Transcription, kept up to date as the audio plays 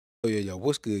Yo,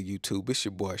 what's good, YouTube? It's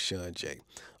your boy Sean J.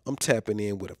 I'm tapping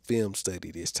in with a film study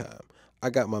this time.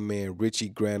 I got my man Richie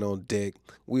Grant on deck.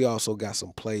 We also got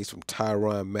some plays from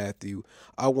Tyrann Mathieu.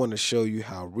 I want to show you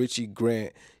how Richie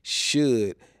Grant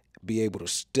should be able to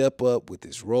step up with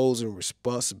his roles and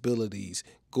responsibilities.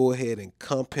 Go ahead and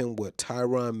comp him what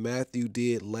Tyrann Mathieu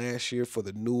did last year for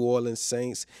the New Orleans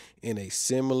Saints in a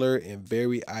similar and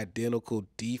very identical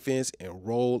defense and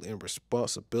role and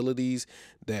responsibilities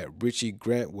that Richie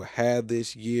Grant will have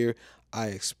this year. I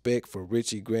expect for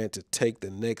Richie Grant to take the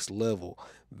next level.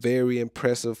 Very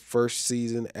impressive first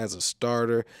season as a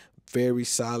starter, very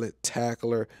solid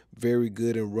tackler, very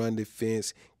good in run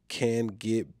defense, can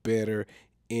get better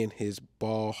in his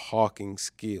ball hawking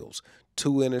skills.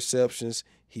 2 interceptions,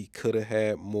 he could have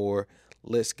had more.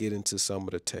 Let's get into some of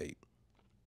the tape.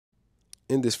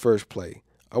 In this first play,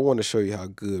 I want to show you how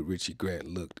good Richie Grant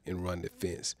looked in run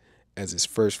defense as his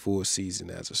first full season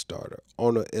as a starter.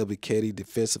 Ono Ebiketie,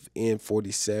 defensive end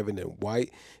 47 in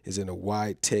white, is in a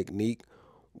wide technique.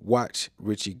 Watch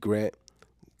Richie Grant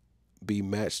be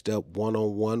matched up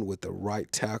one-on-one with the right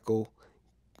tackle,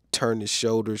 turn his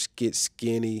shoulders, get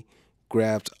skinny,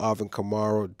 grabs Alvin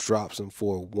Kamara, drops him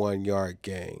for a 1-yard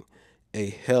gain. A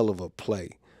hell of a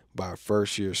play by a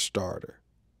first-year starter.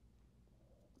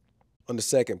 On the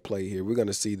second play here, we're going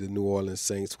to see the New Orleans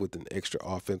Saints with an extra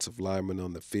offensive lineman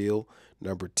on the field.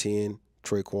 Number 10,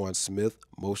 Traquan Smith,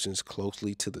 motions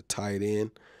closely to the tight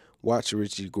end. Watch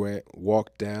Richie Grant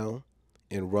walk down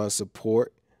and run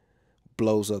support,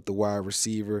 blows up the wide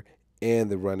receiver and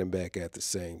the running back at the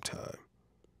same time.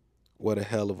 What a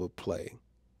hell of a play.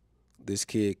 This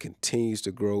kid continues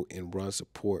to grow in run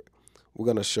support. We're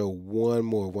going to show one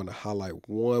more, want to highlight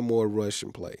one more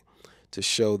rushing play to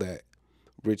show that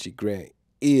Richie Grant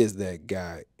is that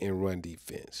guy in run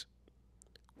defense.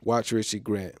 Watch Richie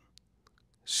Grant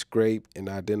scrape and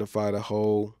identify the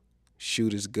hole,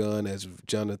 shoot his gun, as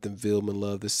Jonathan Vilman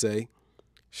loved to say,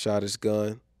 shot his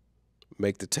gun,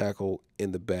 make the tackle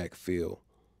in the backfield.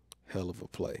 Hell of a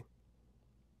play.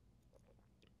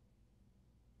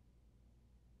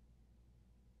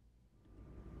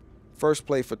 First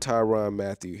play for Tyrann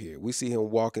Mathieu here. We see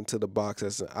him walk into the box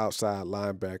as an outside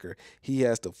linebacker. He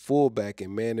has the fullback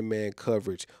in man-to-man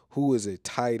coverage, who is a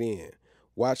tight end.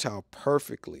 Watch how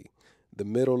perfectly the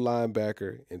middle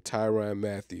linebacker and Tyrann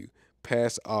Mathieu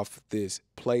pass off this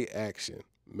play action,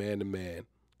 man-to-man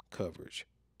coverage.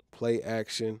 Play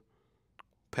action,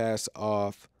 pass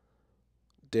off.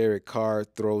 Derek Carr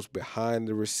throws behind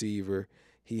the receiver.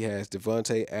 He has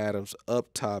Devontae Adams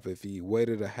up top. If he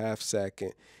waited a half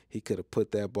second, he could have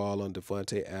put that ball on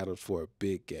Devontae Adams for a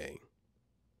big gain.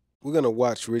 We're going to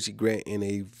watch Richie Grant in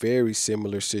a very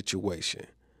similar situation.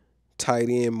 Tight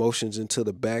end motions into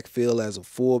the backfield as a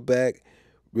fullback.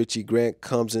 Richie Grant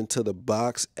comes into the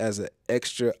box as an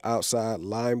extra outside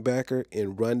linebacker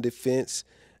in run defense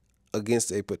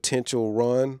against a potential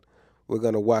run. We're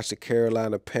going to watch the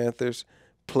Carolina Panthers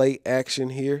play action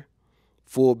here.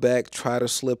 Fullback try to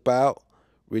slip out.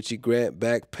 Richie Grant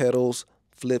backpedals,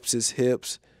 flips his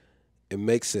hips, and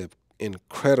makes an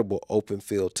incredible open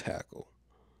field tackle.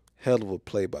 Hell of a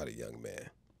play by the young man.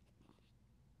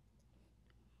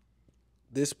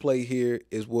 This play here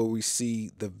is where we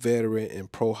see the veteran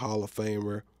and pro Hall of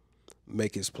Famer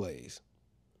make his plays.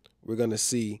 We're going to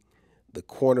see the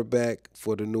cornerback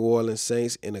for the New Orleans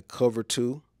Saints in a cover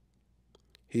 2.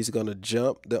 He's going to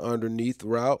jump the underneath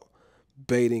route,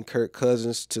 baiting Kirk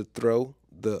Cousins to throw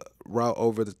the route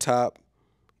over the top.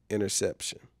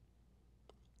 Interception.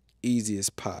 Easy as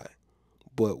pie.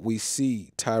 But we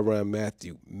see Tyrann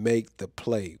Mathieu make the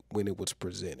play when it was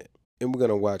presented. And we're going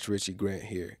to watch Richie Grant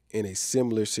here in a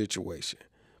similar situation.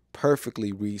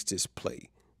 Perfectly reads this play.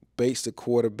 Baits the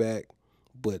quarterback,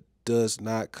 but does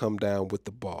not come down with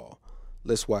the ball.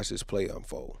 Let's watch this play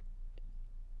unfold.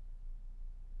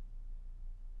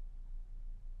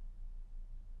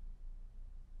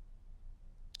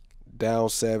 Down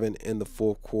 7 in the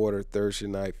fourth quarter, Thursday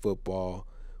night football.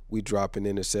 We drop an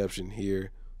interception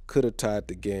here. Could have tied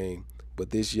the game, but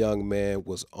this young man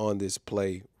was on this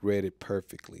play, read it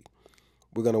perfectly.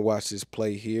 We're going to watch this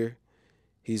play here.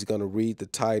 He's going to read the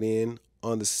tight end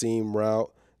on the seam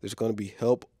route. There's going to be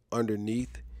help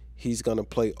underneath. He's going to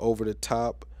play over the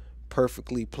top.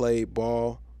 Perfectly played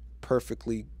ball,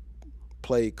 perfectly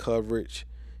played coverage.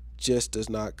 Just does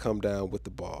not come down with the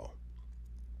ball.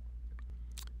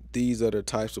 These are the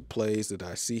types of plays that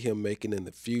I see him making in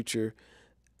the future.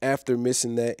 After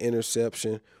missing that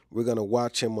interception, we're going to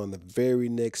watch him on the very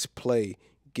next play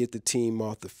get the team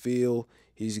off the field.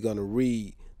 He's going to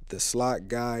read the slot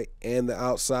guy and the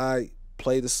outside,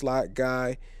 play the slot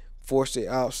guy, force the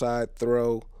outside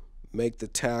throw, make the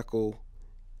tackle,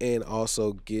 and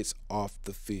also gets off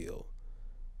the field.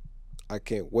 I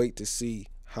can't wait to see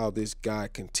how this guy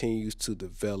continues to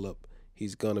develop.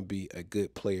 He's going to be a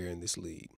good player in this league.